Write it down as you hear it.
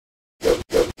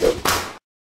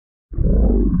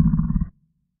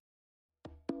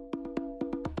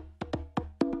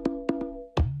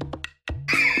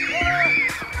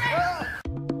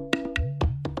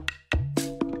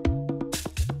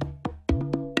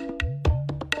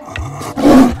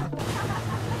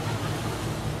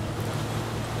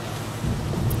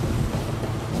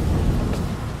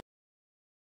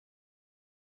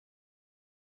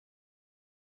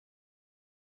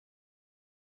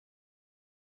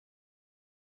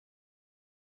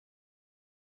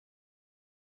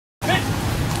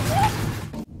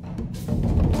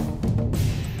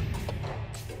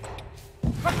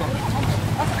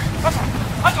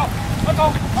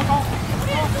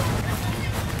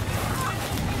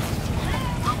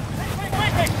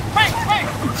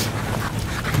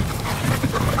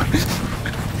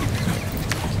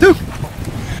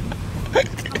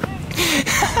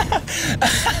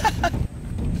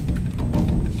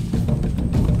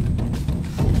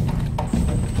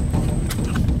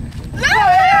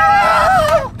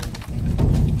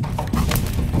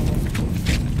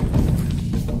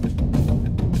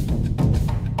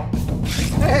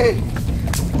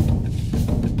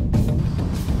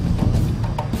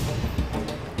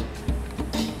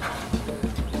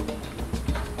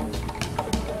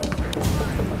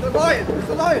lion. It's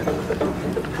a lion.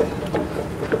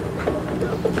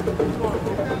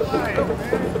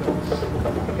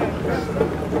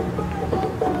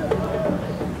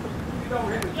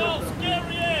 Yo,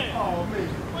 scary ass. Oh, man.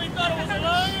 Well, you thought it was a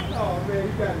lion? Oh, man,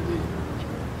 you got it, dude.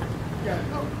 You got it.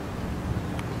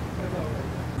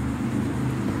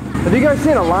 Have you guys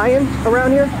seen a lion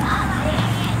around here?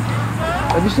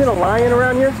 Have you seen a lion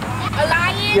around here? A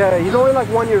lion? Yeah, he's only like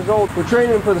 1 year old. We're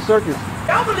training him for the circus.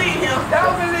 Don't believe him.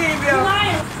 Don't believe him. A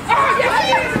lion. Oh, yes,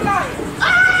 he is a lion.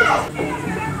 Oh!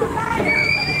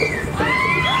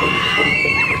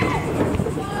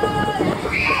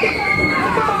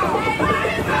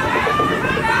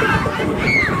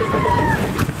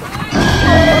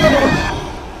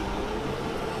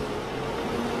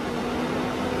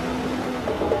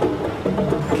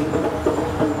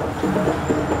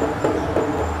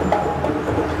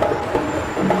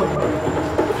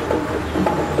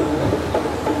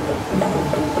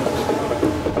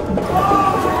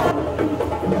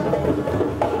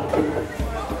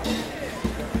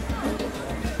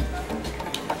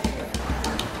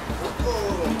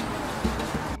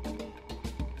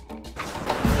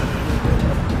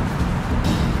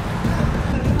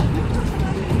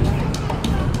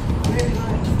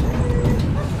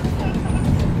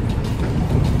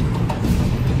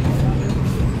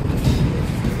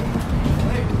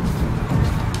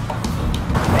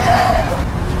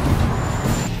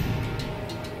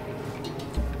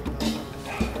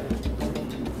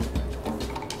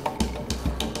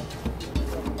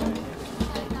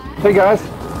 Hey guys,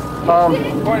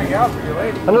 Pointing out for you,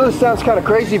 lady. I know this sounds kind of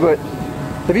crazy, but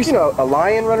have you seen a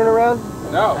lion running around?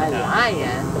 No. A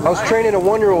lion? I was training a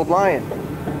 1-year-old lion. No,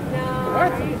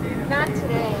 What? not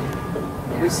today.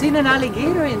 We've seen an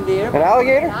alligator in there. An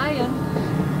alligator? Lion.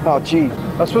 Oh gee,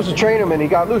 I was supposed to train him and he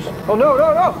got loose. Oh no,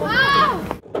 no, no! Oh!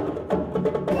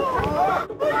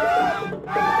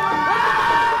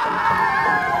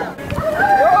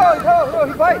 No,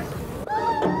 he bites!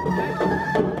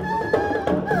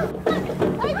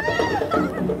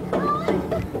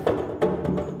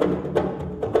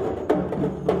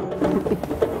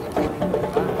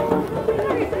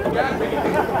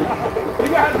 You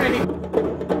got me.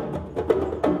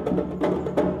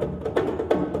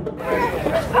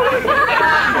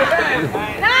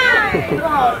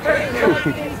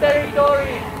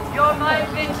 Territory. You're my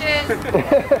bitches.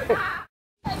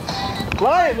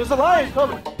 Lion! There's a lion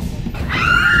coming!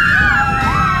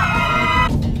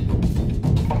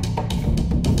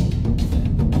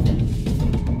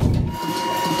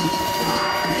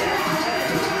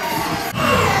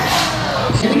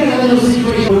 We got a little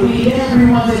situation where we need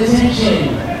everyone's attention.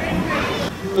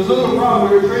 There's a little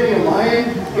problem. We were training a lion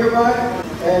nearby,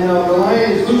 and the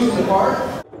lion is loose in the park.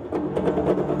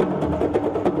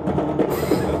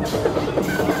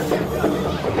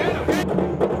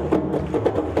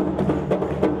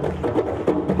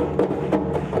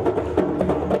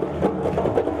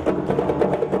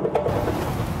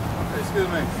 Excuse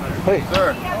me. Hey.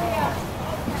 Sir.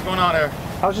 What's going on there?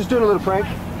 I was just doing a little prank.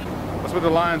 What's with the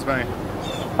lion's mane?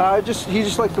 He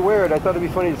just likes to wear it. I thought it'd be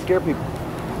funny to scare people.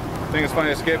 Think it's funny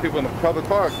to scare people in the public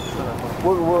park?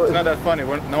 Well, It's not that funny.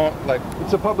 No, like,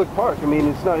 it's a public park. I mean,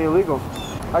 it's not illegal.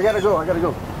 I gotta go. I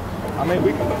mean,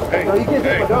 we can. Hey, No, you can't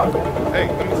take my dog. Hey,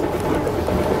 let me see.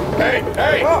 Hey,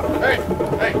 hey, hey,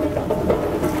 hey,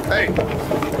 hey.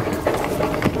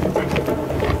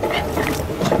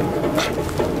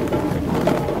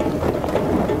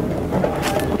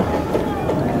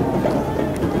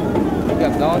 You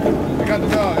got a dog? I got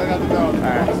the dog. All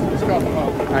right, let's call him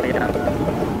up.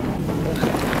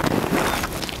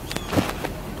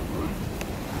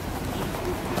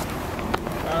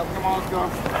 Come on, let's go.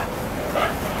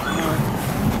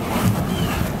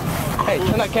 Hey,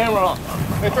 turn that camera on.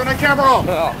 Hey, turn that camera off.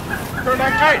 Oh. Turn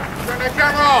that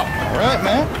camera off. All right,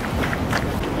 man.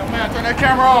 Yo, man, turn that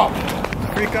camera off.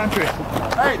 Free country.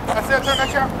 Hey, I said turn that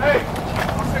camera. Hey,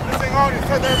 I'll stick this thing on. You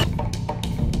said that.